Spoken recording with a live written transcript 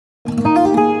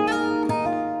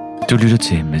Du lytter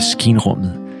til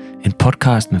Maskinrummet, en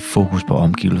podcast med fokus på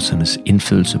omgivelsernes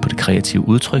indflydelse på det kreative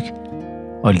udtryk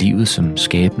og livet som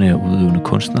skabende og udøvende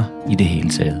kunstner i det hele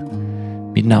taget.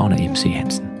 Mit navn er MC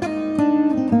Hansen.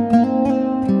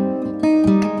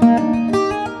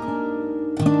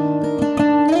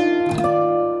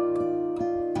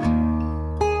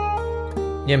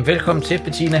 Jamen, velkommen til,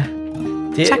 Betina.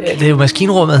 Det er jo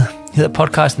Maskinrummet, hedder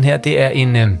podcasten her. Det er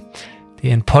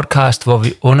en podcast, hvor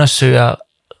vi undersøger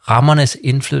rammernes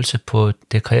indflydelse på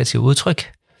det kreative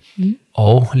udtryk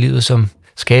og livet som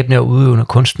skabende og udøvende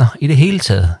kunstner i det hele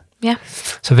taget. Ja.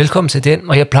 Så velkommen til den.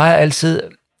 Og jeg plejer altid,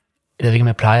 jeg ved ikke, om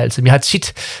jeg plejer altid, men jeg har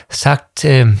tit sagt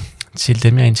til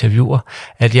dem, jeg interviewer,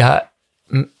 at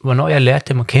hvornår jeg lærte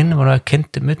dem at kende, hvornår jeg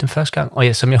mødte dem første gang.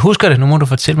 Og som jeg husker det, nu må du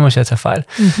fortælle mig, hvis jeg tager fejl.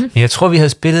 Mm-hmm. Men jeg tror, vi havde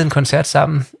spillet en koncert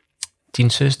sammen, din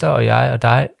søster og jeg og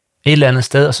dig, et eller andet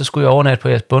sted, og så skulle jeg overnatte på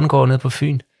jeres bondegård nede på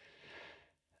Fyn.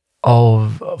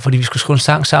 Og fordi vi skulle skrive en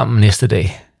sang sammen næste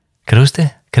dag. Kan du huske det?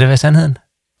 Kan det være sandheden? Et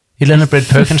eller andet Brett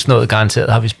Perkins noget garanteret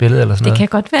har vi spillet eller sådan noget. Det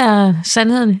kan godt være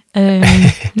sandheden.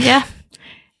 Ja.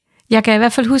 Jeg kan i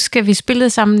hvert fald huske, at vi spillede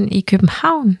sammen i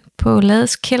København på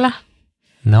Lades kælder.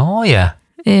 Nå ja.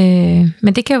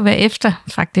 Men det kan jo være efter,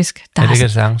 faktisk. Ja, det kan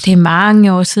det sagtens. Det er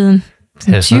mange år siden.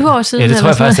 20 år siden. Ja, det tror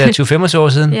jeg faktisk, det er 20-25 år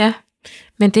siden. Ja.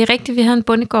 Men det er rigtigt, vi havde en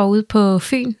bondegård ude på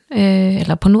Fyn,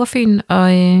 eller på Nordfyn, og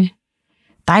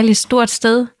dejligt stort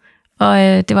sted. Og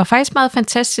det var faktisk meget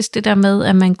fantastisk, det der med,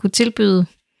 at man kunne tilbyde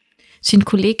sine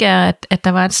kollegaer, at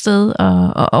der var et sted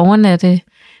at overnatte,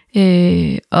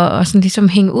 og sådan ligesom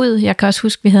hænge ud. Jeg kan også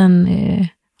huske, at vi havde en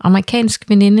amerikansk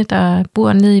veninde, der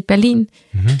bor nede i Berlin,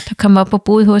 der kom op og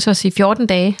boede hos os i 14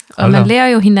 dage. Og man lærer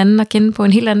jo hinanden at kende på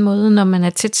en helt anden måde, når man er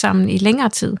tæt sammen i længere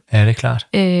tid. Ja, det er klart.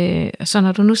 Så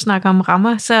når du nu snakker om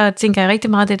rammer, så tænker jeg rigtig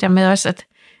meget det der med også, at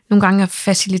nogle gange at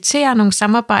facilitere nogle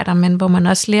samarbejder, men hvor man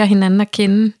også lærer hinanden at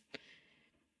kende,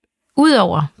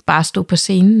 udover bare at stå på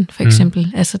scenen, for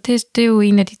eksempel. Altså det er jo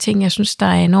en af de ting, jeg synes, der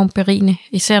er enormt berigende,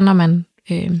 især når man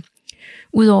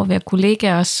udover at være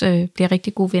kollega også bliver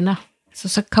rigtig gode venner.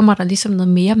 Så kommer der ligesom noget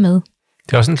mere med.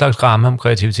 Det er også en slags ramme om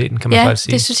kreativiteten, kan man faktisk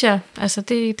sige. Ja, det synes jeg. Altså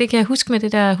det kan jeg huske med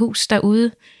det der hus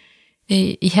derude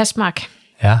i Hasmark.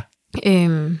 Ja.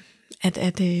 At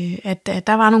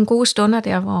der var nogle gode stunder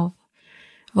der,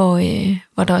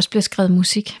 hvor der også blev skrevet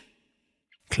musik.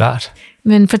 Klart.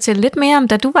 Men fortæl lidt mere om,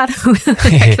 da du var derude.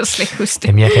 Jeg kan slet ikke huske det.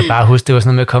 Jamen, jeg kan bare huske, det var sådan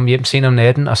noget med at komme hjem sent om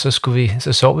natten, og så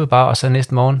sov vi bare, og så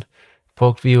næste morgen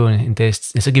brugte vi jo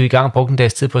så gik vi i gang og brugte en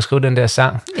dags tid på at skrive den der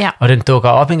sang. Ja. Og den dukker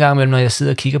op en gang imellem, når jeg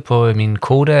sidder og kigger på min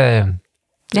Koda,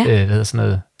 sådan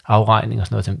noget afregning og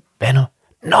sådan noget. Hvad nu?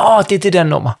 Nå, det er det der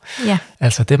nummer. Ja.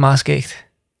 Altså, det er meget skægt.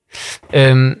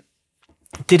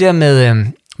 Det der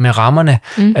med rammerne,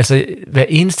 altså hver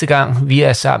eneste gang vi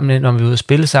er sammen, når vi er ude at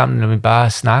spille sammen, når vi bare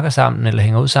snakker sammen eller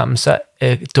hænger ud sammen, så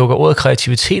dukker ordet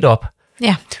kreativitet op.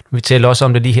 Ja. Vi talte også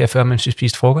om det lige her før, mens vi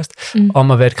spiste frokost,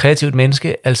 om at være et kreativt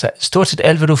menneske. Altså stort set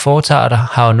alt, hvad du foretager dig,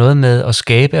 har jo noget med at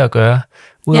skabe at gøre.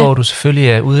 Udover at du selvfølgelig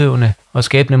er udøvende og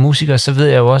skabende musiker, så ved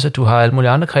jeg jo også, at du har alle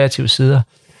mulige andre kreative sider.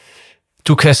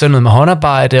 Du kan sådan noget med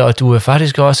håndarbejde, og du er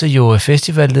faktisk også jo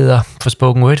festivalleder for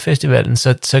Spoken Word Festivalen,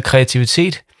 så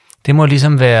kreativitet, det må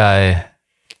ligesom være,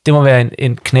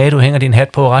 en knage, du hænger din hat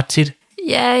på ret tit.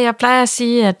 Ja, jeg plejer at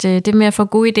sige, at det med at få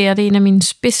gode idéer, det er en af mine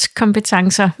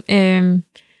spidskompetencer.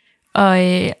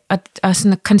 Og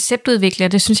sådan at konceptudvikle,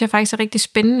 det synes jeg faktisk er rigtig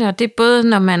spændende. Og det er både,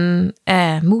 når man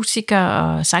er musiker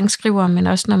og sangskriver, men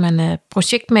også når man er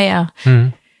projektmager,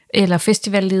 eller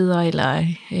festivalleder, eller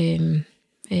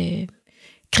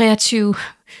kreativ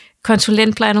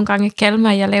konsulent, plejer jeg nogle gange at kalde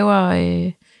mig. Jeg laver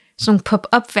sådan nogle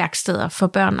pop-up-værksteder for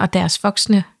børn og deres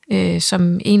voksne,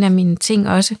 som en af mine ting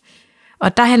også.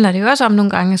 Og der handler det jo også om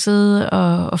nogle gange at sidde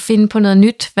og finde på noget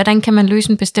nyt. Hvordan kan man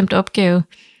løse en bestemt opgave,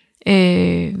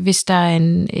 hvis der er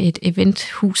et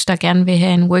eventhus, der gerne vil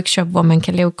have en workshop, hvor man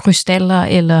kan lave krystaller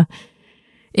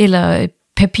eller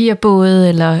papirbåde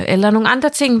eller nogle andre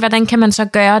ting. Hvordan kan man så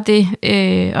gøre det?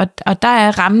 Og der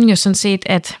er rammen jo sådan set,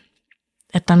 at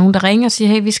der er nogen, der ringer og siger,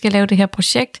 hey, vi skal lave det her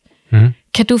projekt.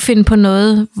 Kan du finde på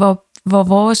noget, hvor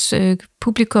vores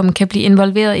publikum kan blive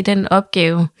involveret i den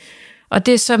opgave? Og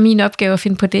det er så min opgave at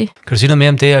finde på det. Kan du sige noget mere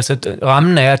om det? Altså,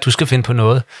 rammen er, at du skal finde på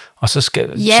noget, og så skal...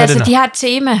 Ja, så altså de har et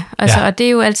tema, og det er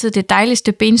jo altid det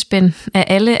dejligste benspænd af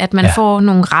alle, at man får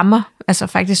nogle rammer. Altså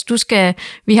faktisk,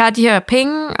 vi har de her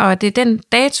penge, og det er den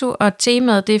dato, og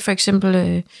temaet, det er for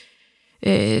eksempel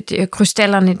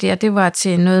krystallerne der, det var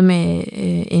til noget med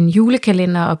en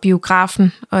julekalender og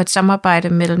biografen, og et samarbejde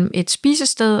mellem et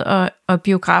spisested og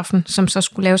biografen, som så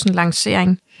skulle lave sådan en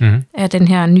lancering af den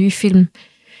her nye film.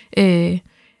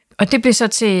 Og det blev så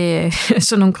til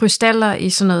sådan nogle krystaller i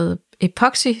sådan noget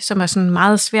epoxy, som er sådan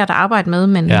meget svært at arbejde med,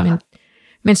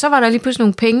 men så var der lige pludselig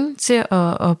nogle penge til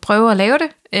at prøve at lave det,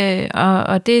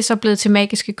 og det er så blevet til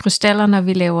magiske krystaller, når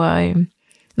vi laver,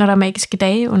 når der er magiske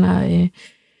dage under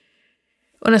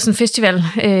sådan en festival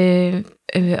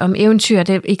om eventyr.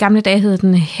 Det, i gamle dage hed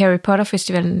den Harry Potter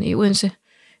Festivalen i Odense.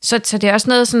 Så det er også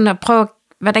noget sådan at prøve,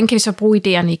 hvordan kan vi så bruge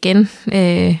idéerne igen?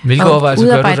 Hvilke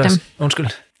overvejelser gør du der? Undskyld.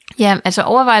 Ja, altså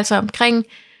overvejelser omkring,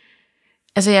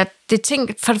 altså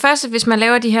for det første, hvis man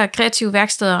laver de her kreative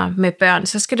værksteder med børn,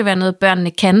 så skal det være noget,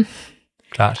 børnene kan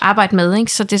arbejde med,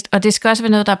 ikke? Og det skal også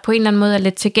være noget, der på en eller anden måde er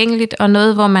lidt tilgængeligt, og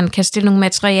noget, hvor man kan stille nogle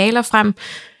materialer frem,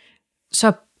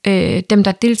 så dem,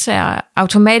 der deltager,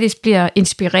 automatisk bliver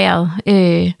inspireret.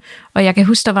 Og jeg kan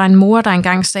huske, der var en mor, der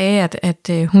engang sagde, at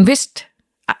hun vidste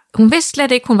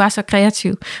slet ikke, hun var så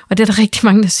kreativ. Og det er der rigtig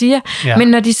mange, der siger. Ja. Men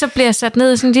når de så bliver sat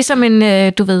ned, sådan ligesom en,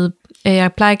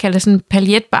 jeg plejer at kalde det sådan en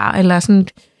paljetbar, eller sådan en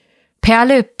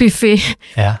perlebuffet,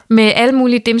 med alle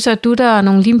mulige dimser og dutter, og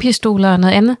nogle limpistoler og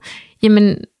noget andet,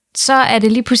 jamen, så er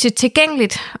det lige pludselig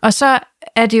tilgængeligt. Og så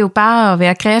er det jo bare at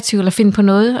være kreativ, eller finde på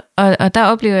noget. Og der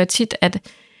oplever jeg tit,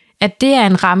 at det er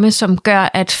en ramme, som gør,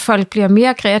 at folk bliver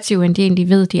mere kreative, end de egentlig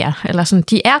ved, de er. Eller sådan,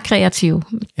 de er kreative.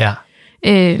 Ja.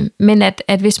 Men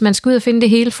at hvis man skal ud og finde det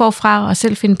hele forfra, og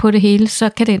selv finde på det hele, så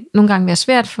kan det nogle gange være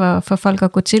svært for folk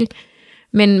at gå til.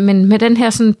 Men med den her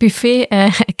sådan buffet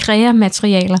af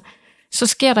kreamaterialer, så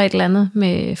sker der et eller andet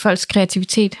med folks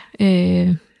kreativitet.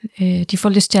 De får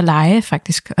lyst til at lege,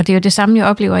 faktisk. Og det er jo det samme, jeg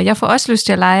oplever. Jeg får også lyst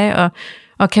til at lege,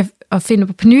 og kan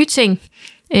finde på nye ting,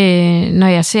 når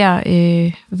jeg ser,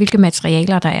 hvilke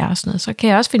materialer der er og sådan noget. Så kan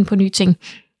jeg også finde på nye ting.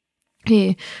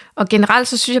 Og generelt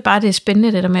så synes jeg bare, det er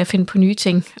spændende, det der med at finde på nye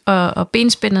ting. Og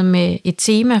benspændet med et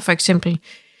tema, for eksempel,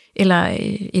 eller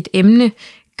et emne,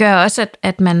 gør også,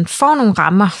 at man får nogle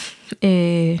rammer.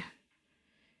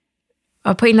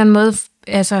 Og på en eller anden måde,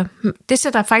 altså, det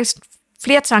sætter faktisk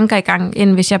flere tanker i gang,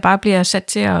 end hvis jeg bare bliver sat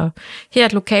til at, her er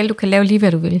et lokale, du kan lave lige,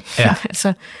 hvad du vil. Ja.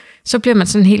 Altså, så bliver man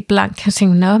sådan helt blank og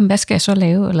tænker, hvad skal jeg så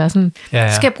lave? Eller sådan,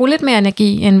 skal jeg bruge lidt mere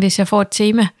energi, end hvis jeg får et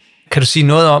tema? Kan du sige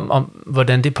noget om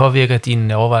hvordan det påvirker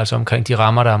dine overvejelser omkring de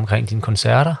rammer, der omkring dine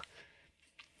koncerter?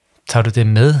 Tager du det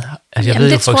med? Altså, jeg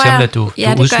ved jo for eksempel, at du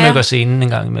udsmykker scenen en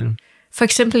gang imellem. For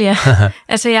eksempel, ja.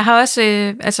 Altså, jeg har også,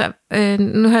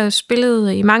 nu har jeg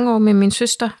spillet i mange år med min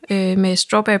søster, med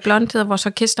Strawberry Blonde, hedder vores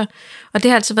orkester, og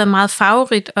det har altid været meget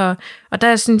farverigt, og der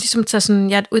er sådan ligesom taget sådan,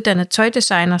 jeg er uddannet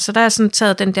tøjdesigner, så der er sådan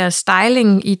taget den der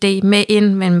styling-idé med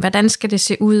ind, men hvordan skal det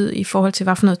se ud i forhold til,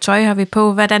 hvad for noget tøj har vi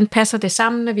på, hvordan passer det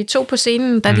sammen, når vi er to på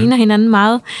scenen, der ligner hinanden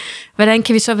meget, hvordan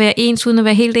kan vi så være ens, uden at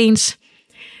være helt ens,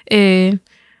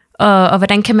 og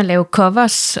hvordan kan man lave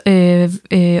covers,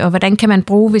 og hvordan kan man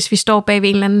bruge, hvis vi står bag ved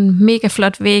en eller anden mega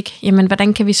flot væg, jamen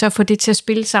hvordan kan vi så få det til at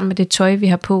spille sammen med det tøj, vi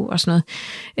har på, og sådan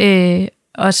noget.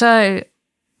 Og så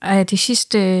de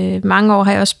sidste mange år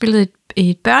har jeg også spillet i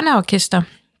et børneorkester,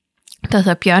 der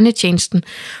hedder Bjørnetjenesten,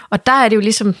 og der er det jo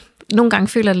ligesom, nogle gange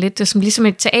føler jeg lidt, det som ligesom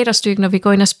et teaterstykke, når vi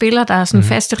går ind og spiller, der er sådan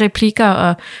faste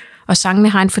replikker, og sangene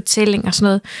har en fortælling og sådan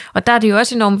noget. Og der er det jo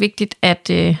også enormt vigtigt,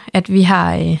 at vi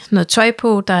har noget tøj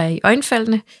på, der er i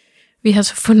øjenfaldene. Vi har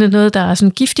så fundet noget, der er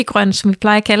sådan giftiggrøn, som vi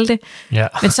plejer at kalde det. Ja.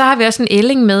 Men så har vi også en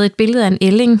ælling med, et billede af en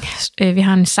ælling. Vi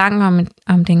har en sang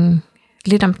om den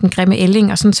grimme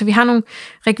ælling, og sådan. Så vi har nogle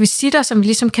rekvisitter, som vi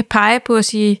ligesom kan pege på og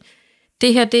sige,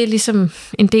 det her, det er ligesom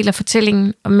en del af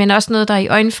fortællingen, men også noget, der er i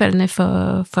øjenfaldene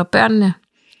for børnene.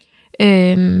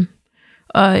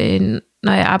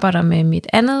 Når jeg arbejder med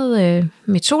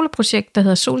mit soloprojekt, der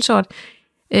hedder Solsort,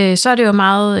 så er det jo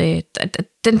meget,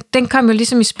 den kom jo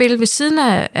ligesom i spil ved siden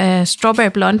af Strawberry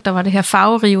Blonde, der var det her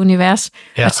farverige univers,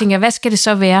 og jeg tænkte, hvad skal det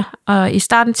så være? Og i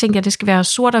starten tænkte jeg, det skal være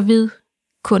sort og hvid,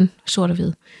 kun sort og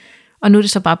hvid. Og nu er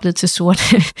det så bare blevet til sort,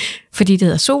 fordi det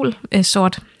hedder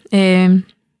sort.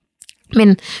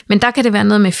 Men der kan det være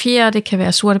noget med fjer, det kan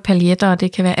være sorte paljetter, og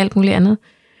det kan være alt muligt andet.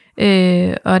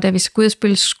 Og da vi skulle ud og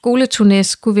spille skoleturné,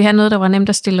 skulle vi have noget, der var nemt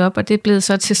at stille op, og det blev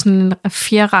så til sådan en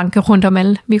fjerranke rundt om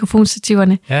alle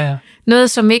mikrofonstativerne. Ja.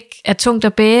 Noget, som ikke er tungt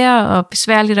at bære og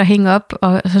besværligt at hænge op,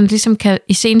 og sådan ligesom kan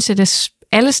iscenesættes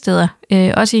alle steder,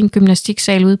 også i en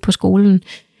gymnastiksal ude på skolen.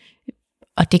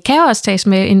 Og det kan jo også tages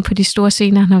med ind på de store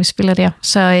scener, når vi spiller der.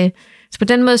 Så på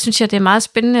den måde synes jeg, det er meget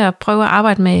spændende at prøve at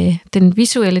arbejde med den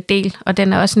visuelle del, og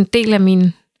den er også en del af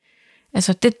min...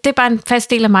 Altså, det er bare en fast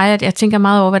del af mig, at jeg tænker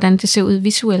meget over, hvordan det ser ud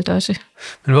visuelt også.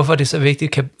 Men hvorfor er det så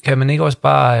vigtigt? Kan man ikke også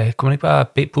bare, kunne man ikke bare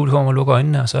bede publikum at lukke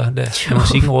øjnene, og så lade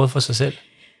musikken råde for sig selv?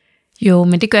 Jo,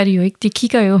 men det gør de jo ikke. De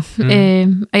kigger jo.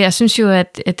 Og jeg synes jo,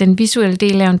 at den visuelle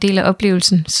del er en del af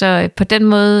oplevelsen. Så på den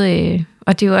måde,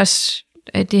 og det er jo også,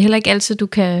 det er heller ikke altid, du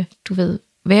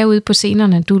være ude på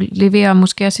scenerne. Du leverer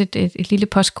måske også et lille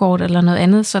postkort eller noget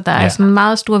andet, så der er sådan en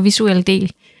meget stor visuel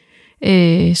del.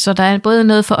 Så der er både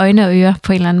noget for øjne og ører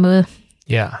på en eller anden måde.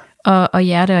 Ja. Og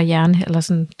hjerte og hjerne, eller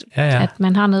sådan, at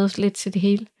man har noget lidt til det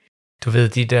hele. Du ved,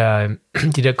 de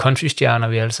der countrystjerner,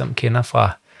 vi alle sammen kender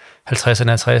fra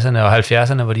 50'erne, 60'erne og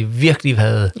 70'erne, hvor de virkelig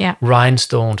havde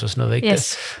rhinestones og sådan noget, ikke?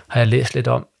 Yes. Det har jeg læst lidt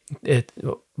om.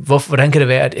 Hvordan kan det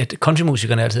være, at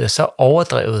countrymusikerne altid er så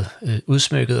overdrevet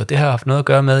udsmykket, og det har haft noget at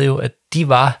gøre med jo, at de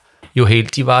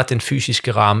var den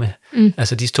fysiske ramme.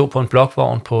 Altså, de stod på en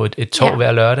blokvogn på et torv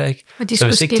hver lørdag, ikke? Så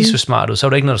hvis ikke de så smart ud, så var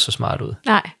der ikke noget, der så smart ud.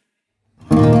 Nej.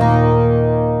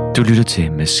 Du lytter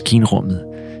til Maskinrummet,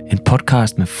 en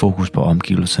podcast med fokus på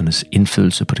omgivelsernes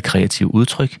indflydelse på det kreative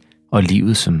udtryk og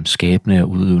livet som skabende og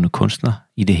udøvende kunstner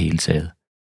i det hele taget.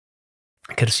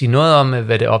 Kan du sige noget om,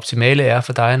 hvad det optimale er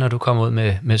for dig, når du kommer ud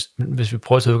med hvis vi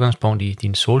prøver at tage udgangspunkt i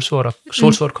dine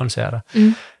Solsort-koncerter?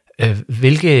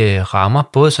 Hvilke rammer,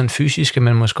 både sådan fysiske,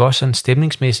 men måske også sådan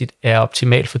stemningsmæssigt, er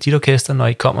optimalt for dit orkester, når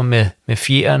I kommer med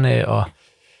firserne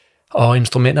og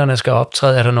instrumenterne skal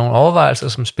optræde? Er der nogle overvejelser,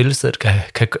 som spillestedet kan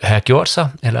have gjort sig,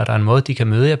 eller er der en måde, de kan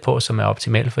møde jer på, som er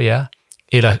optimal for jer?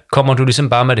 Eller kommer du ligesom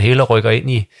bare med det hele og rykker ind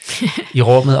i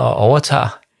rummet og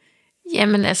overtager?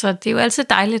 Jamen altså, det er jo altid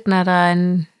dejligt, når der er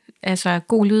en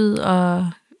god lyd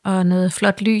og noget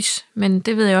flot lys, men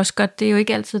det ved jeg også godt, det er jo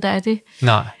ikke altid, der er det.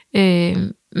 Nej.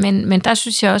 Men der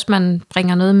synes jeg også, man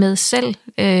bringer noget med selv.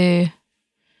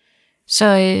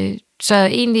 Så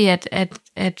egentlig,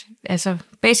 at altså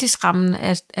basisrammen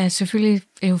er selvfølgelig,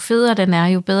 jo federe den er,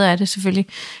 jo bedre er det selvfølgelig.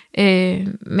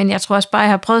 Men jeg tror også bare, jeg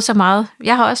har prøvet så meget.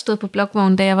 Jeg har også stået på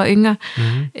blokvognen, da jeg var yngre,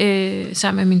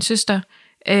 sammen med min søster.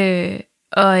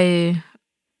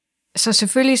 Så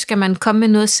selvfølgelig skal man komme med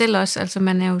noget selv også. Altså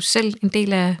man er jo selv en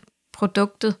del af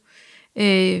produktet.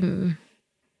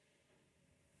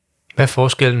 Hvad er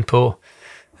forskellen på,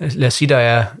 lad os sige, der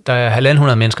er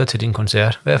 1.500 mennesker til din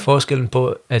koncert. Hvad er forskellen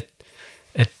på, at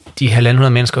de 1.500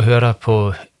 mennesker hører dig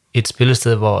på et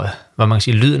spillested, hvor man kan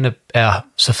sige, lyden er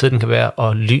så fed den kan være,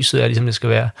 og lyset er ligesom det skal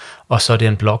være, og så er det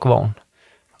en blokvogn?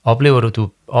 Oplever du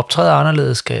optræder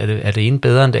anderledes? Er det ene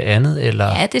bedre end det andet? Eller?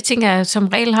 Ja, det tænker jeg. Som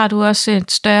regel har du også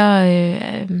et større,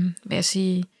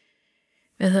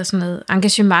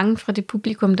 engagement fra det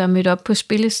publikum, der er mødt op på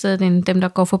spillestedet, end dem, der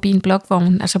går forbi en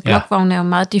blokvogn. Altså blokvognen er jo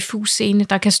meget diffus scene.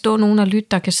 Der kan stå nogen og lytte,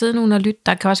 der kan sidde nogen og lytte,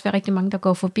 der kan også være rigtig mange, der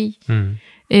går forbi.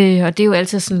 Og det er jo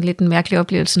altid sådan lidt en mærkelig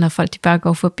oplevelse, når folk de bare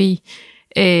går forbi.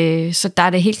 Så der er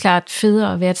det helt klart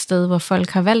federe at være et sted, hvor folk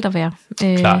har valgt at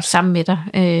være sammen med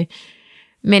dig.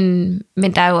 Men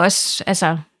der er jo også,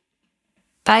 altså,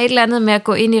 der er et eller andet med at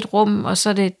gå ind i et rum, og så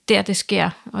er det der, det sker.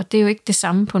 Og det er jo ikke det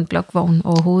samme på en blokvogn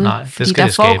overhovedet. Nej, fordi der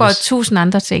foregår 1000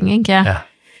 andre ting, ikke? Ja.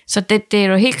 Så det er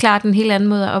jo helt klart en helt anden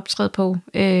måde at optræde på.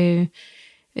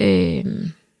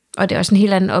 Og det er også en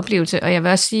helt anden oplevelse. Og jeg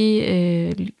vil også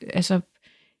sige,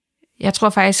 jeg tror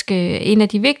faktisk, en af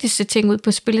de vigtigste ting ude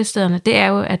på spillestederne, det er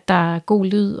jo, at der er god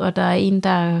lyd, og der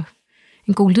er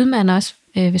en god lydmand også,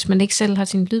 hvis man ikke selv har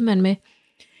sin lydmand med.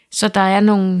 Så der er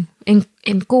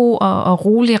en god og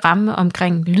rolig ramme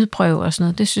omkring lydprøve og sådan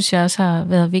noget. Det synes jeg også har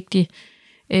været vigtigt.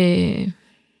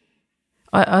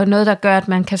 Og noget, der gør, at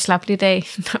man kan slappe lidt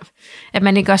af. At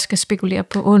man ikke også skal spekulere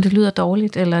på, det lyder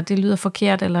dårligt, eller det lyder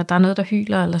forkert, eller der er noget, der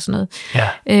hyler, eller sådan noget.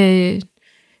 Ja.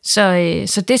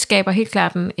 Så det skaber helt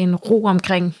klart en ro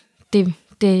omkring det,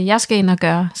 jeg skal ind og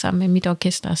gøre sammen med mit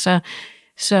orkester. Så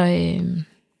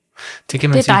det kan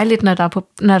man det er dejligt,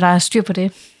 når der er styr på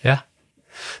det. Ja.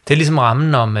 Det er ligesom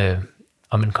rammen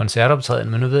om en koncertoptræden,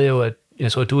 men nu ved jeg jo, at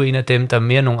jeg tror, at du er en af dem, der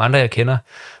mere end nogle andre, jeg kender,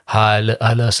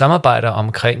 har lavet samarbejder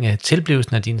omkring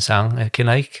tilblivelsen af dine sange. Jeg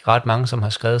kender ikke ret mange, som har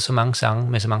skrevet så mange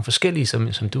sange med så mange forskellige,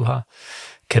 som du har.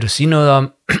 Kan du sige noget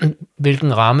om,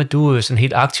 hvilken ramme du sådan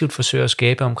helt aktivt forsøger at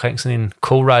skabe omkring sådan en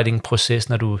co-writing-proces,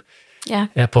 når du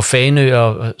er på Fanø,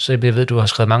 og så jeg ved, du har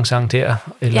skrevet mange sange der,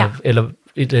 eller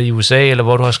i USA, eller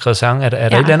hvor du har skrevet sange. Er der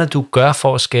et eller andet, du gør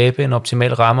for at skabe en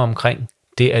optimal ramme omkring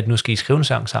det, at nu skal I skrive en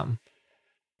sang sammen?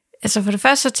 Altså for det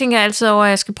første, så tænker jeg altid over, at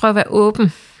jeg skal prøve at være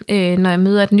åben, når jeg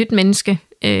møder et nyt menneske.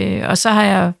 Og så har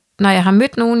jeg, når jeg har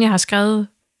mødt nogen, jeg har skrevet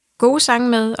gode sange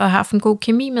med, og har haft en god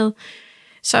kemi med,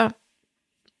 så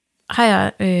har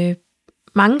jeg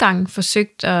mange gange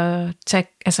forsøgt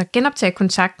at genoptage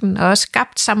kontakten, og også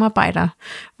skabt samarbejder,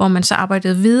 hvor man så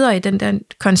arbejdede videre i den der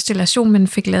konstellation, man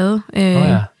fik lavet.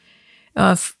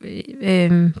 Og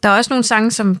der er også nogle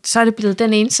sange, som så er det blevet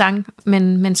den ene sang,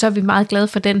 men så er vi meget glade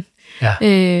for den.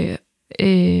 Ja.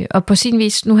 Og på sin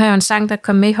vis, nu har jeg jo en sang, der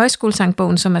kom med i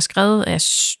højskolesangbogen, som er skrevet af,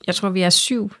 jeg tror vi er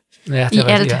 7 i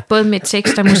alt, både med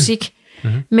tekst og musik.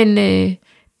 Men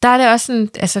der er det også sådan,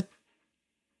 altså,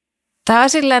 der er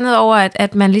også et eller andet over,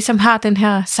 at man ligesom har den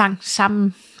her sang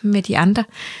sammen med de andre,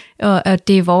 og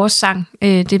det er vores sang.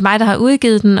 Det er mig, der har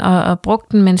udgivet den og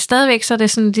brugt den, men stadigvæk så er det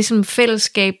sådan ligesom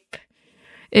fællesskab.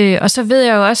 Og så ved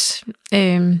jeg jo også,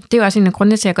 det er jo også en af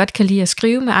grundene til, at jeg godt kan lide at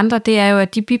skrive med andre, det er jo,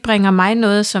 at de bibringer mig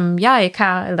noget, som jeg ikke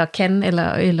har, eller kan,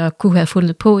 eller kunne have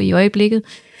fundet på i øjeblikket.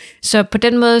 Så på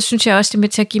den måde synes jeg også, det er med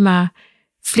til at give mig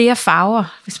flere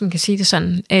farver, hvis man kan sige det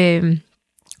sådan.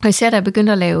 Og især da jeg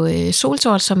begyndte at lave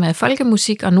Solsort, som er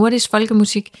folkemusik og nordisk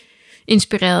folkemusik,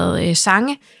 inspireret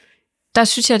sange, der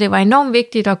synes jeg, det var enormt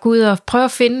vigtigt at gå ud og prøve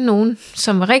at finde nogen,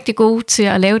 som var rigtig gode til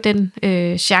at lave den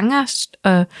genre,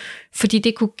 fordi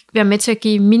det kunne være med til at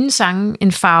give mine sange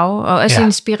en farve, og også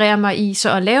inspirere mig i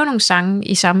så at lave nogle sange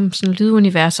i samme sådan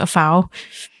lydunivers og farve,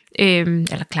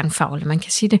 eller klangfarve, eller man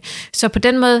kan sige det. Så på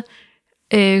den måde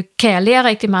kan jeg lære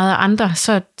rigtig meget af andre,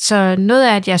 så noget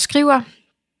af, at jeg skriver,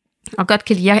 og godt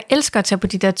kan lide, jeg elsker at tage på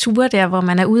de der ture der, hvor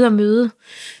man er ude og møde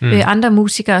andre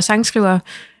musikere og sangskrivere,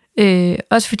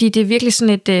 også fordi det er virkelig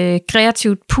sådan et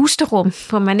kreativt pusterum,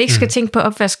 hvor man ikke skal tænke på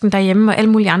opvasken derhjemme og alle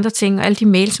mulige andre ting, og alle de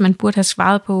mails, man burde have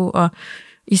svaret på, og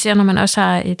især når man også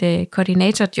har et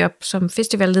koordinatorjob som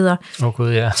festivalleder.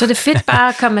 God, ja. Så det er fedt bare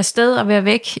at komme afsted og være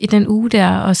væk i den uge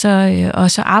der,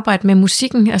 og så arbejde med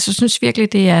musikken. Altså jeg synes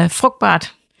virkelig, det er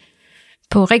frugtbart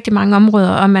på rigtig mange områder,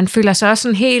 og man føler sig også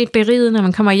sådan helt beriget, når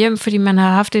man kommer hjem, fordi man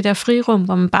har haft det der frirum,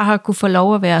 hvor man bare har kunne få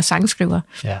lov at være sangskriver.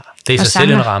 Ja, det er i sig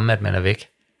selv en ramme, at man er væk.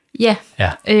 Ja.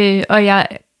 Og jeg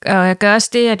gør også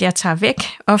det, at jeg tager væk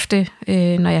ofte,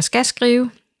 når jeg skal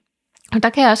skrive. Og der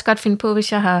kan jeg også godt finde på,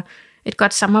 hvis jeg har et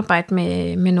godt samarbejde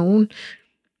med nogen,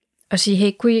 og sige,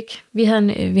 hey, kunne I ikke? Vi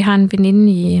har en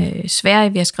veninde i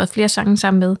Sverige, vi har skrevet flere sange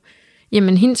sammen med.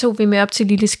 Jamen, hende tog vi med op til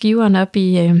Lille Skiveren op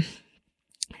i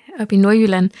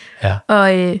Nordjylland. Ja.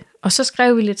 Og så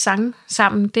skrev vi lidt sange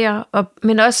sammen der,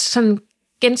 men også sådan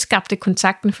genskabte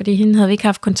kontakten, fordi hende havde vi ikke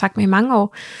haft kontakt med i mange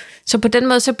år. Så på den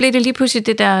måde, så blev det lige pludselig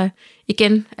det der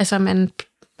igen, altså man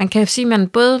kan sige, at man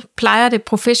både plejer det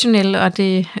professionelle og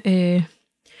det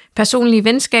personlige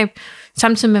venskab,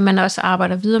 samtidig med, at man også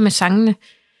arbejder videre med sangene.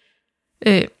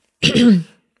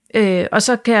 Og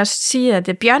så kan jeg også sige,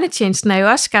 at bjørnetjenesten er jo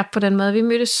også skabt på den måde. Vi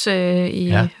mødtes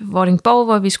i Vordingborg,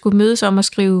 hvor vi skulle mødes om at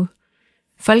skrive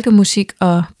folkemusik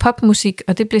og popmusik,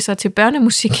 og det blev så til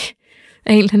børnemusik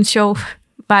af helt en sjov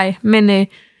vej. Men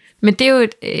det er jo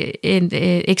et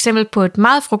eksempel på et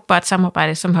meget frugtbart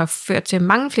samarbejde, som har ført til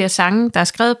mange flere sange, der er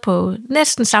skrevet på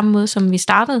næsten samme måde, som vi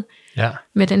startede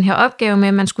med den her opgave med,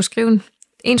 at man skulle skrive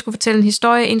en skulle fortælle en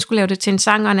historie, en skulle lave det til en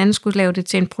sang, og en anden skulle lave det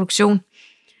til en produktion.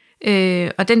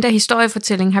 Og den der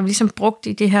historiefortælling har vi ligesom brugt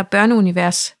i det her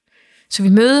børneunivers. Så vi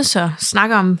mødes og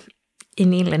snakker om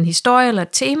en eller anden historie eller et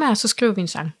tema, og så skriver vi en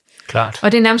sang. Klart.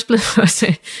 Og det er nærmest blevet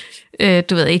også,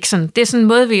 du ved ikke sådan, det er sådan en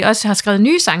måde, vi også har skrevet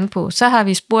nye sange på. Så har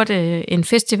vi spurgt en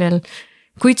festival,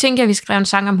 kunne I tænke, at vi skrev en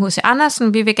sang om H.C.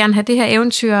 Andersen? Vi vil gerne have det her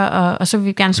eventyr, og så vil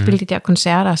vi gerne spille de der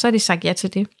koncerter, og så har de sagt ja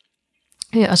til det.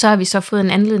 Og så har vi så fået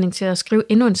en anledning til at skrive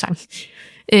endnu en sang.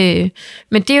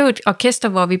 Men det er jo et orkester,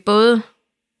 hvor vi både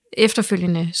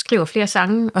efterfølgende skriver flere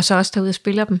sange, og så også tager ud og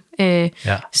spiller dem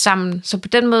sammen. Så på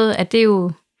den måde er det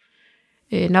jo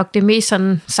nok det mest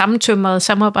sådan sammentømrede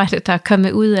samarbejde, der er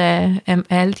kommet ud af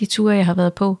alle de ture, jeg har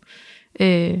været på.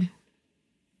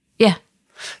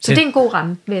 Så det er en god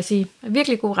ramme, vil jeg sige. En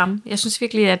virkelig god ramme. Jeg synes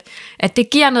virkelig, at det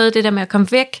giver noget, det der med at komme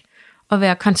væk og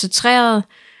være koncentreret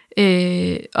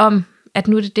om, at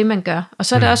nu er det, man gør. Og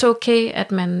så er det også okay,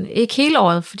 at man ikke hele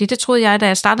året, fordi det troede jeg, da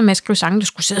jeg startede med at skrive sange, du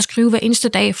skulle sidde og skrive hver eneste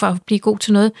dag for at blive god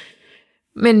til noget.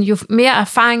 Men jo mere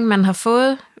erfaring man har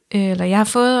fået, eller jeg har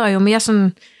fået, og jo mere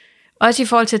sådan, også i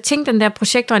forhold til at tænke den der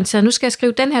projektorienteret, nu skal jeg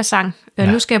skrive den her sang,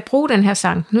 nu skal jeg bruge den her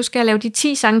sang, nu skal jeg lave de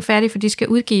 10 sange færdige, for de skal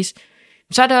udgives.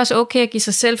 Så er det også okay at give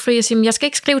sig selv fri og sige, jeg skal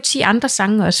ikke skrive 10 andre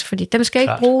sange også, fordi dem skal jeg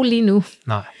ikke bruge lige nu.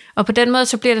 Nej. Og på den måde,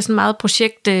 så bliver det sådan meget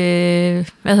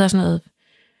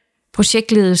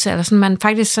projektledelse, eller sådan, man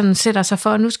faktisk sådan sætter sig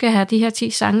for, at nu skal jeg have de her 10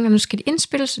 sange, og nu skal de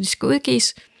indspilles, og de skal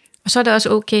udgives. Og så er det også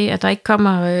okay, at der ikke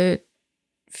kommer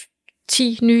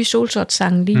 10 nye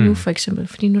Solsort-sange lige nu, for eksempel,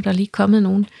 fordi nu er der lige kommet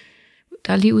nogen.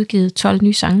 Der er lige udgivet 12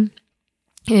 nye sange.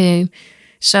 Der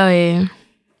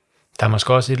er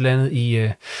måske også et eller andet i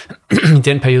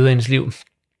den periode af ens liv,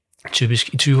 typisk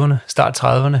i 20'erne, start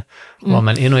 30'erne, hvor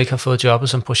man endnu ikke har fået jobbet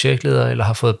som projektleder, eller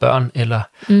har fået børn, eller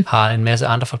har en masse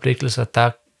andre forpligtelser, der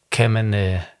kan man,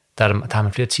 der har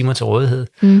man flere timer til rådighed,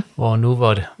 hvor nu,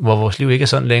 hvor vores liv ikke er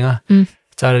sådan længere,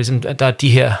 så er der ligesom, der er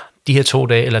de her 2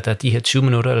 dage, eller der er de her 20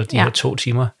 minutter, eller de her 2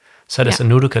 timer, så er det så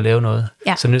nu, du kan lave noget.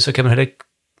 Ja. Så kan man heller ikke,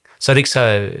 så er det ikke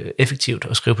så effektivt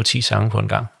at skrive på 10 sange på en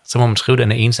gang. Så må man skrive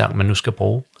den af en sang, man nu skal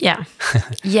bruge.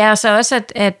 Ja, og så også,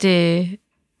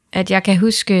 at jeg kan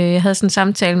huske, jeg havde sådan en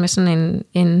samtale med sådan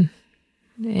en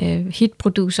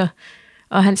hitproducer,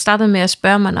 og han startede med at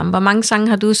spørge mig om, hvor mange sange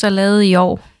har du så lavet i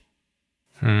år?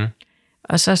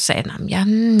 Og så sagde han,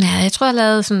 jeg tror, jeg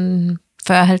lavede sådan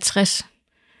 40-50.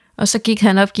 Og så gik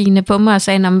han opgivende på mig og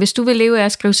sagde, hvis du vil leve af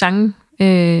at skrive sange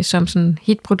som sådan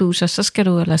hitproducer, så skal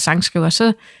du, eller sangskriver,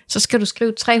 så skal du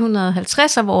skrive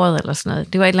 350 om året, eller sådan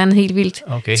noget. Det var et eller andet helt vildt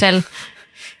tal.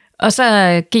 Og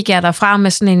så gik jeg derfra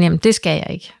med sådan en, det skal jeg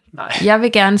ikke. Nej. Jeg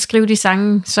vil gerne skrive de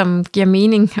sange, som giver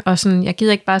mening, og sådan, jeg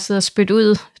gider ikke bare sidde og spytte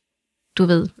ud, du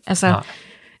ved. Altså,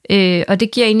 og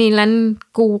det giver en eller anden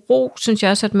god ro, synes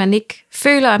jeg også, at man ikke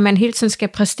føler, at man hele tiden skal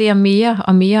præstere mere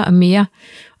og mere og mere.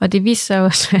 Og det viste sig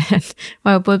også, at han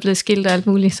var jo både blevet skilt og alt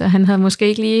muligt, så han havde måske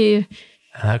ikke lige...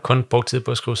 Han havde kun brugt tid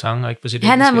på at skrive sange, og ikke på sit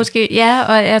Han havde måske, ja,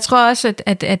 og jeg tror også,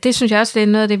 at det synes jeg også, det er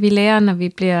noget af det, vi lærer, når vi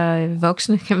bliver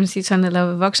voksne, kan man sige sådan, eller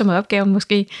vokser med opgaven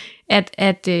måske,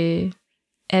 at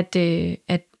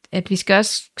vi skal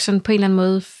også sådan på en eller anden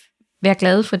måde være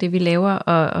glade for det, vi laver,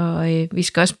 og vi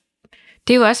skal også,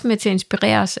 det er jo også med til at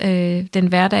inspirere os, den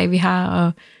hverdag, vi har,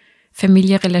 og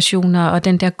familierelationer, og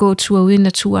den der gåtur ude i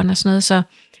naturen og sådan noget,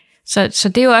 så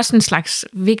det er jo også en slags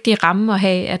vigtig ramme at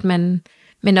have, at man,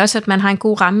 men også at man har en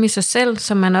god ramme i sig selv,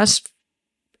 så man også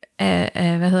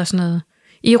er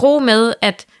i ro med,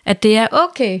 at det er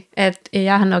okay, at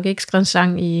jeg har nok ikke skrevet en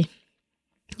sang i,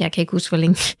 jeg kan ikke huske hvor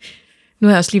længe. Nu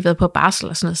har jeg også lige været på barsel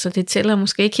og sådan noget, så det tæller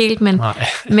måske ikke helt, men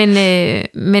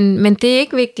det er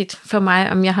ikke vigtigt for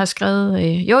mig, om jeg har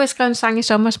skrevet... jeg skrev en sang i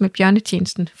sommer med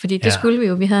bjørnetjenesten, fordi det skulle vi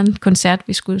jo. Vi havde en koncert,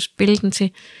 vi skulle spille den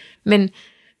til. Men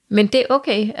det er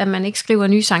okay, at man ikke skriver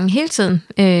nye sange hele tiden,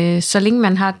 så længe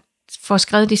man får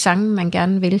skrevet de sange, man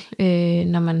gerne vil,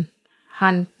 når man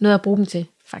har noget at bruge dem til,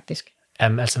 faktisk.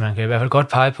 Jamen, altså man kan i hvert fald godt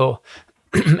pege på,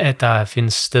 at der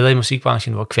findes steder i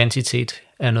musikbranchen, hvor kvantitet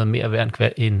er noget mere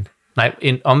værd end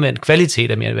en omvendt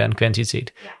kvalitet er mere værd end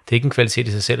kvantitet. Ja. Det er ikke en kvalitet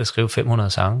i sig selv at skrive 500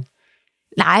 sange.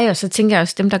 Nej, og så tænker jeg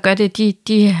også, dem der gør det,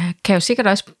 de kan jo sikkert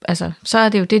også, altså så er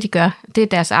det jo det, de gør. Det er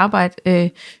deres arbejde.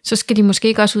 Så skal de måske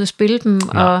ikke også ud og spille dem,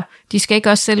 og de skal ikke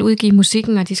også selv udgive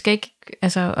musikken, og de skal ikke,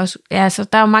 altså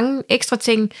der er jo mange ekstra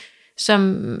ting, som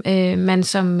man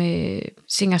som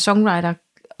singer-songwriter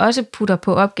også putter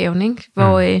på opgaven, ikke?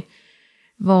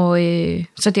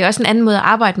 Så det er også en anden måde at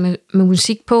arbejde med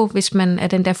musik på, hvis man er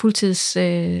den der fuldtids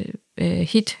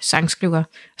hit-sangskriver.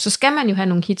 Så skal man jo have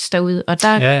nogle hits derude, og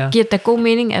der giver det da god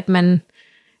mening, at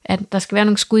der skal være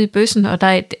nogle skud i bøssen, og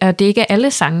det ikke er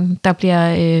alle sange, der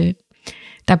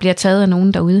bliver taget af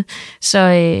nogen derude. Så,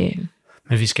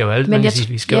 men vi skal jo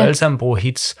alle sammen bruge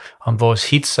hits. Om vores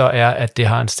hits så er, at det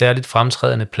har en særligt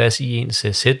fremtrædende plads i ens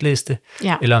setliste,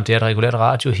 eller om det er et regulært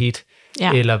radiohit,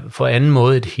 eller på anden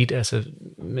måde et hit. Altså,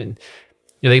 men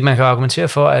jeg ved ikke, man kan argumentere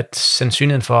for, at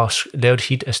sandsynligheden for at lave et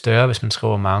hit er større, hvis man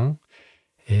skriver mange.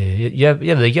 Jeg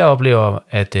ved ikke, jeg oplever,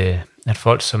 at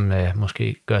folk, som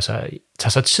måske tager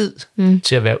sig tid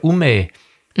til at være umage,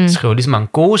 skriver lige så mange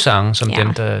gode sange, som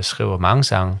dem, der skriver mange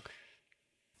sange.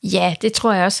 Ja, det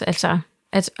tror jeg også.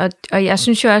 Altså, og jeg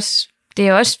synes jo også, det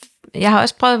er også, jeg har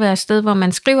også prøvet at være et sted, hvor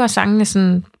man skriver sangene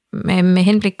sådan, med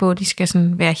henblik på, at de skal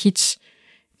sådan være hits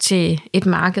til et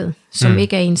marked, som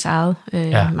ikke er ens eget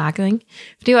marked. Ikke?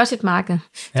 For det er jo også et marked.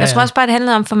 Jeg tror også bare, det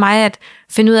handlede om for mig at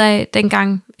finde ud af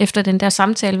dengang, efter den der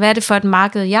samtale, hvad er det for et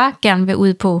marked, jeg gerne vil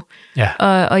ud på? Ja.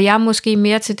 Og jeg er måske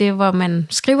mere til det, hvor man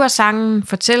skriver sangen,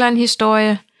 fortæller en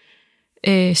historie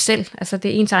selv. Altså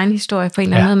det er ens egen historie på en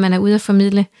eller anden måde, man er ude at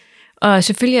formidle. Og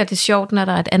selvfølgelig er det sjovt, når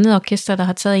der er et andet orkester, der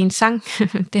har taget en sang.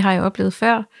 Det har jeg oplevet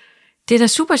før. Det er da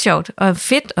super sjovt og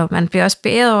fedt, og man bliver også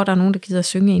beæret over, at der er nogen, der gider at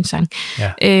synge en sang.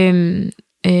 Ja.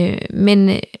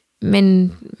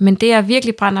 Men det, jeg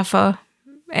virkelig brænder for,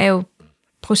 er jo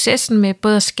processen med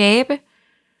både at skabe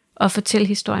og fortælle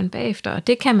historien bagefter. Og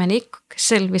det kan man ikke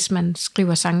selv, hvis man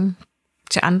skriver sange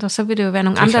til andre. Så vil det jo være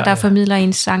nogle andre, der formidler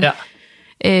en sang. Ja.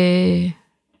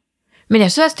 Men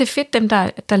jeg synes også, det er fedt, dem,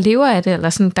 der lever af det, eller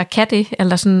sådan, der kan det,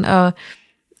 eller sådan,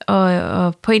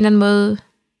 og på en eller anden måde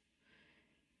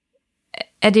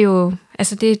er det jo,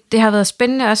 altså det har været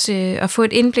spændende også at få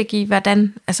et indblik i,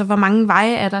 hvor mange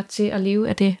veje er der til at leve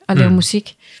af det, og lave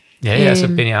musik. Ja, altså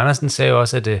Benny Andersen sagde jo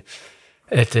også,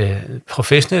 at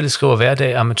professionelle skriver hver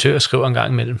dag, amatører skriver en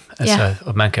gang imellem. Altså,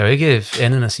 og man kan jo ikke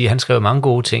andet end at sige, at han skrev mange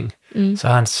gode ting. Så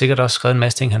har han sikkert også skrevet en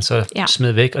masse ting, han så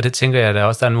smed væk, og det tænker jeg, at der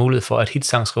også er en mulighed for, at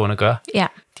hitsangsskriverne gør. Ja.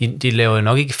 De laver jo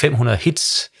nok ikke 500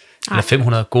 hits, eller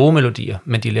 500 gode melodier,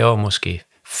 men de laver måske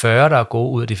 40, der er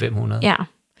gode ud af de 500. Ja.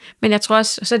 Men jeg tror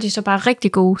også, så er de så bare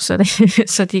rigtig gode, så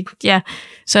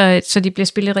de bliver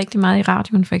spillet rigtig meget i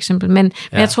radioen for eksempel. Men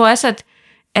jeg tror også,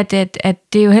 at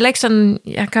det er jo heller ikke sådan,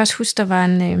 jeg kan også huske, der var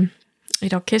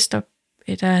et orkester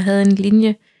der havde en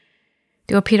linje.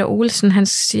 Det var Peter Olsen, han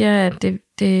siger, at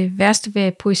det værste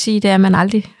ved poesi, det er, at man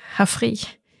aldrig har fri.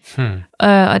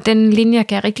 Og den linje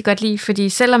kan jeg rigtig godt lide, fordi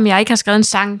selvom jeg ikke har skrevet en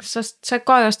sang, så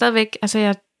går jeg jo stadigvæk, altså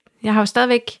jeg har jo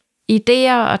stadigvæk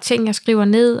idéer og ting, jeg skriver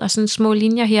ned, og sådan små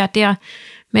linjer her og der,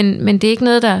 men det er ikke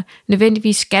noget, der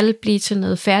nødvendigvis skal blive til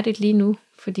noget færdigt lige nu,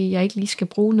 fordi jeg ikke lige skal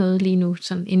bruge noget lige nu,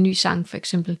 sådan en ny sang for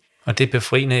eksempel. Og det er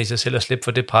befriende i sig selv at slippe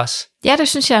for det pres. Ja, det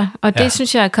synes jeg, og det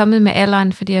synes jeg er kommet med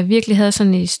alderen, fordi jeg virkelig havde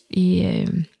sådan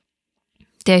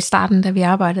der i starten, da vi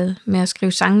arbejdede med at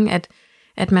skrive sange,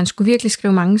 at man skulle virkelig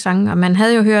skrive mange sange, og man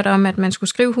havde jo hørt om, at man skulle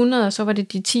skrive 100, og så var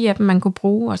det de 10 af dem, man kunne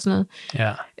bruge og sådan noget.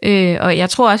 Ja. Og jeg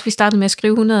tror også, vi startede med at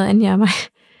skrive 100, Anja og mig.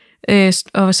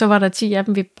 Og så var der 10 af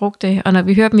dem, vi brugte, og når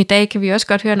vi hører dem i dag, kan vi også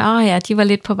godt høre, de var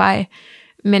lidt på vej.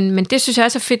 Men det synes jeg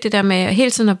også er fedt, det der med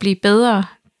hele tiden at blive bedre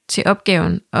til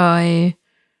opgaven,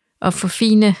 og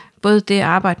forfine både det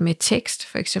arbejde med tekst,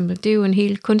 for eksempel. Det er jo en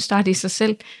hel kunstart i sig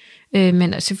selv,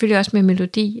 men selvfølgelig også med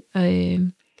melodi.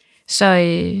 Så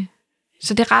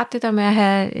det er rart det der med at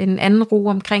have en anden ro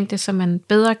omkring det, så man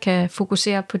bedre kan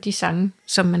fokusere på de sange,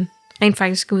 som man rent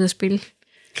faktisk skal ud og spille.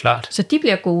 Klart. Så de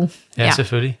bliver gode. Ja,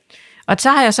 selvfølgelig. Og så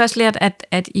har jeg så også lært,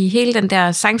 at i hele den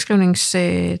der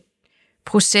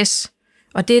sangskrivningsproces,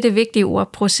 og det er det vigtige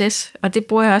ord, proces, og det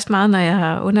bruger jeg også meget, når jeg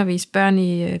har undervist børn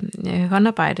i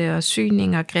håndarbejde og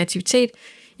syning og kreativitet,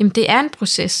 jamen det er en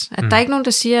proces. At der er ikke nogen,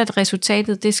 der siger, at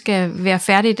resultatet det skal være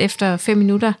færdigt efter 5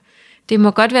 minutter. Det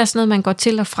må godt være sådan noget, man går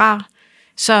til og fra,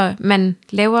 så man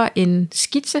laver en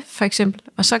skitse for eksempel,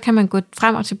 og så kan man gå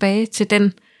frem og tilbage til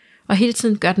den, og hele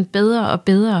tiden gøre den bedre og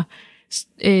bedre.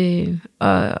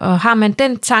 Og har man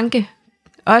den tanke,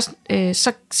 også,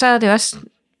 så er det også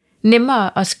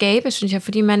nemmere at skabe, synes jeg,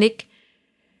 fordi man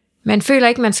føler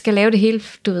ikke, man skal lave det hele,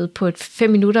 på 5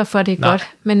 minutter, for det er godt,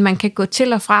 men man kan gå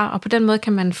til og fra, og på den måde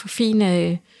kan man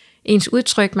forfine ens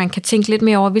udtryk, man kan tænke lidt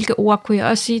mere over, hvilke ord kunne jeg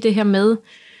også sige det her med,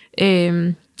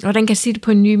 og den kan sige det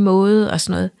på en ny måde, og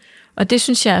sådan noget. Og det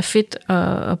synes jeg er fedt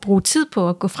at bruge tid på,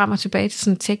 at gå frem og tilbage til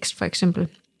sådan en tekst, for eksempel.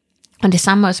 Og det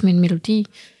samme også med en melodi,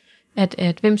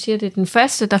 at hvem siger det? Den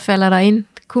første, der falder der ind,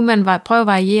 kunne man prøve at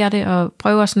variere det, og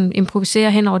prøve at sådan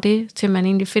improvisere hen over det, til man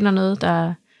egentlig finder noget,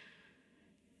 der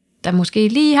måske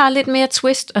lige har lidt mere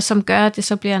twist, og som gør, at det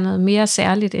så bliver noget mere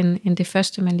særligt, end det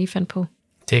første, man lige fandt på.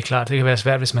 Det er klart, det kan være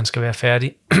svært, hvis man skal være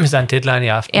færdig, hvis der er en deadline i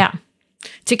aften. Ja.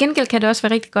 Til gengæld kan det også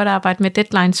være rigtig godt at arbejde med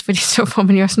deadlines, fordi så får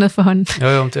man jo også noget for hånden.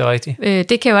 Jo, det er rigtigt.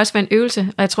 Det kan jo også være en øvelse,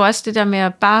 og jeg tror også det der med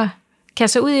at bare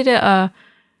kaste ud i det, og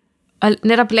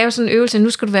netop lave sådan en øvelse, nu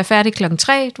skal du være færdig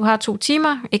 3:00, du har 2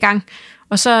 timer i gang,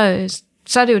 og så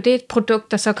er det jo det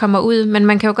produkt, der så kommer ud, men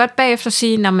man kan jo godt bagefter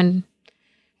sige, det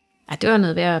var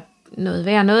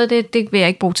noget, det vil jeg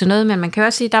ikke bruge til noget, men man kan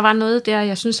også sige, der var noget der,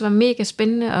 jeg synes var mega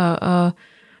spændende,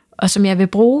 og som jeg vil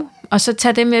bruge, og så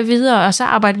tage det med videre, og så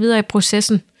arbejde videre i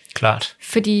processen. Klart.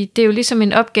 Fordi det er jo ligesom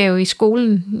en opgave i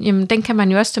skolen, jamen den kan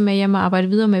man jo også tage med hjem og arbejde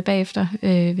videre med bagefter,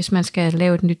 hvis man skal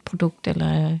lave et nyt produkt,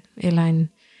 eller en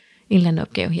eller anden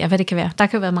opgave. Ja, hvad det kan være. Der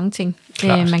kan jo være mange ting,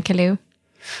 man kan lave.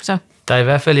 Så. Der er i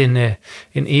hvert fald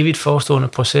en evigt forestående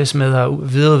proces med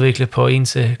at videreudvikle på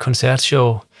ens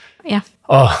koncertshow. Ja.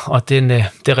 Og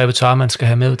det repertoire, man skal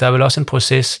have med. Der er vel også en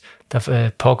proces, der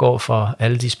pågår for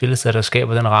alle de spillesteder, der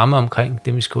skaber den ramme omkring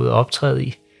det, vi skal ud og optræde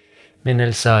i. Men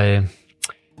altså, jeg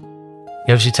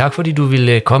vil sige tak, fordi du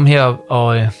ville komme her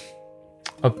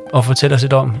og fortælle os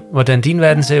lidt om, hvordan din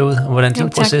verden ser ud, og hvordan din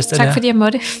proces er. Tak fordi jeg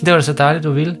måtte. Det var da så dejligt,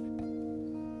 du ville.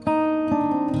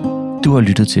 Du har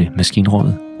lyttet til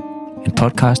Maskinrummet, en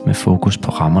podcast med fokus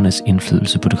på rammernes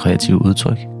indflydelse på det kreative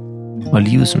udtryk, og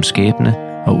livet som skabende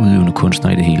og udøvende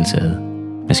kunstner i det hele taget.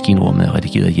 Maskinrummet er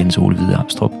redigeret af Jens Ole Hvide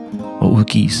Amstrup og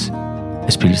udgives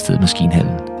af spillestedet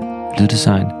Maskinhallen.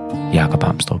 Lyddesign Jakob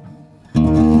Amstrup.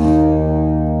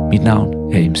 Mit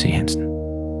navn er MC Hansen.